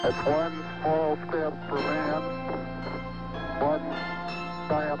It's one small step for man, one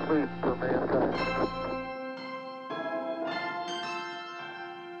giant leap for mankind.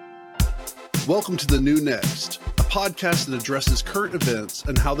 Welcome to The New Next, a podcast that addresses current events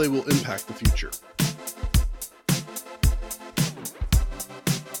and how they will impact the future.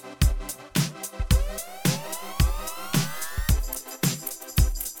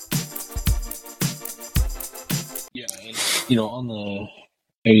 Yeah, and, on the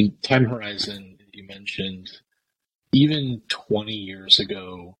time horizon you mentioned, even 20 years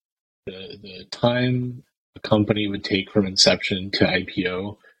ago, the time a company would take from inception to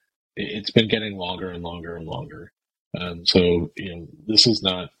IPO, it's been getting longer and longer and longer. So this is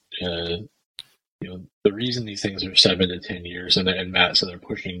not the reason these things are 7 to 10 years, and Matt said they're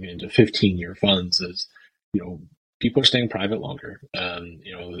pushing into 15-year funds is people are staying private longer.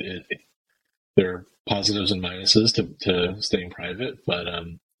 There are positives and minuses to staying private, but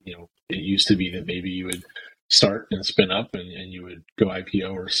it used to be that maybe you would start and spin up and you would go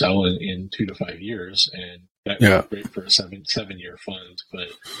IPO or sell in 2 to 5 years, and that was great for a 7-year fund. But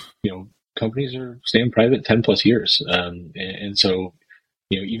companies are staying private 10 plus years, and so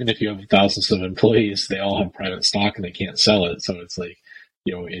even if you have thousands of employees, they all have private stock and they can't sell it. So it's like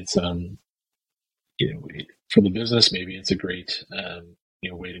it's for the business, maybe it's a great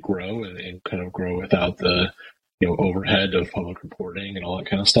way to grow and kind of grow without the overhead of public reporting and all that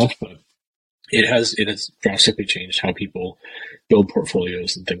kind of stuff. But it has drastically changed how people build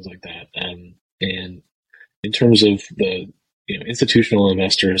portfolios and things like that. And in terms of the institutional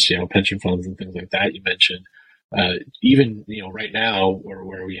investors, pension funds and things like that you mentioned, even right now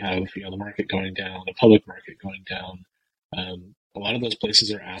where we have the market going down, the public market going down, a lot of those places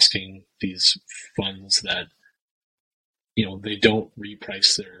are asking these funds that they don't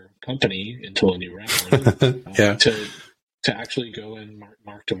reprice their company until a new round. To actually go and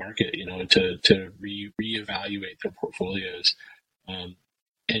mark to market, to reevaluate their portfolios. And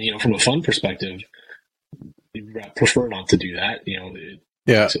from a fund perspective, you prefer not to do that. It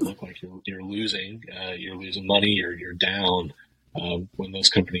makes it look like you're losing money, you're down when those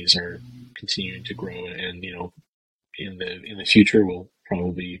companies are continuing to grow, and in the future will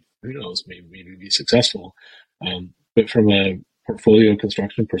probably, who knows, maybe be successful. But from a portfolio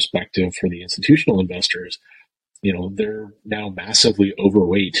construction perspective for the institutional investors, they're now massively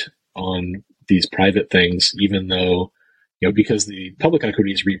overweight on these private things, even though, because the public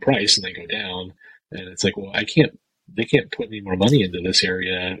equities reprice and they go down, and it's like, well, they can't put any more money into this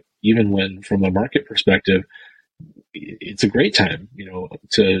area, even when from a market perspective, it's a great time,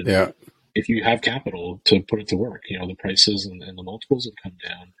 if you have capital to put it to work. The prices and the multiples have come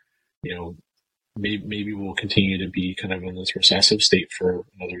down. Maybe we'll continue to be kind of in this recessive state for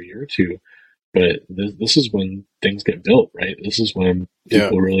another year or two. But this is when things get built, right? This is when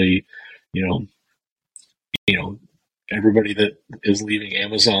people really, everybody that is leaving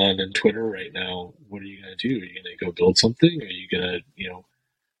Amazon and Twitter right now, what are you going to do? Are you going to go build something? Are you going to,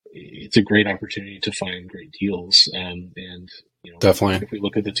 it's a great opportunity to find great deals. And definitely, if we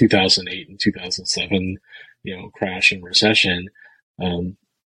look at the 2008 and 2007, crash and recession,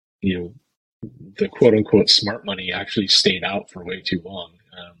 the quote unquote smart money actually stayed out for way too long.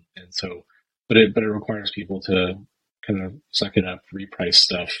 And so, but it requires people to kind of suck it up, reprice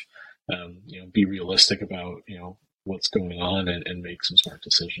stuff, be realistic about, what's going on and make some smart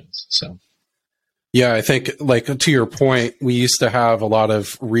decisions. So. Yeah, I think, like, to your point, we used to have a lot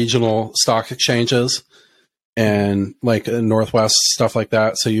of regional stock exchanges and like Northwest, stuff like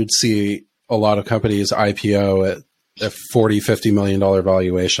that. So you'd see a lot of companies IPO at a $40, $50 million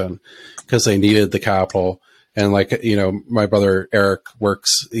valuation because they needed the capital. And like, my brother Eric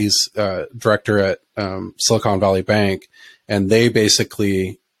he's director at Silicon Valley Bank, and they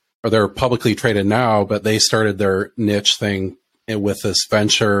basically, or they're publicly traded now, but they started their niche thing with this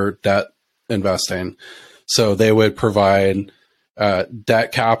venture debt investing. So they would provide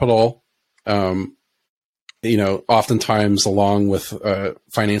debt capital, oftentimes along with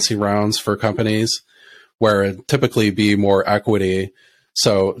financing rounds for companies, where it'd typically be more equity.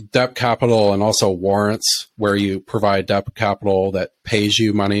 So debt capital and also warrants, where you provide debt capital that pays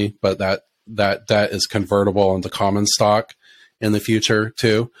you money, but that debt is convertible into common stock in the future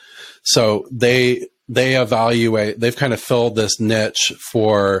too. So they've kind of filled this niche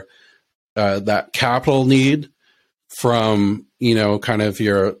for that capital need from, kind of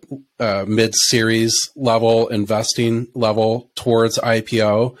your mid-series level investing level towards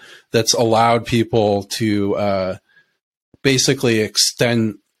IPO, that's allowed people to basically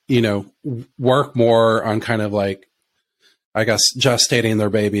extend, work more on kind of like I guess, gestating their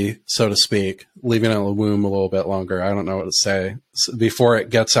baby, so to speak, leaving it in the womb a little bit longer. I don't know what to say before it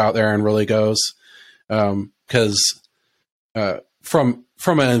gets out there and really goes. Because from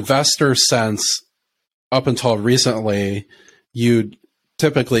an investor sense, up until recently, you'd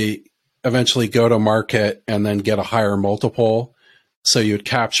typically eventually go to market and then get a higher multiple. So you'd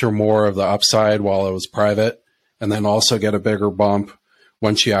capture more of the upside while it was private, and then also get a bigger bump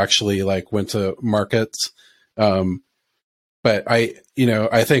once you actually like went to markets. But I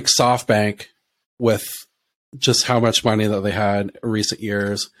think SoftBank, with just how much money that they had in recent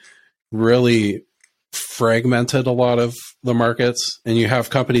years, really fragmented a lot of the markets. And you have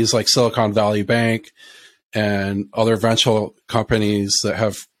companies like Silicon Valley Bank and other venture companies that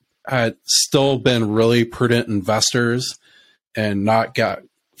have had still been really prudent investors and not got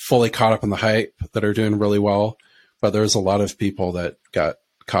fully caught up in the hype, that are doing really well. But there's a lot of people that got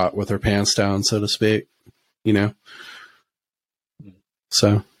caught with their pants down, so to speak,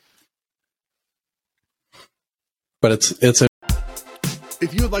 So, but it's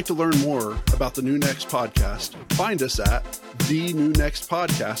If you would like to learn more about the New Next podcast, find us at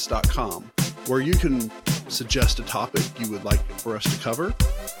thenewnextpodcast.com, where you can suggest a topic you would like for us to cover.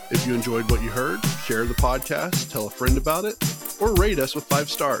 If you enjoyed what you heard, share the podcast, tell a friend about it, or rate us with 5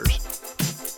 stars.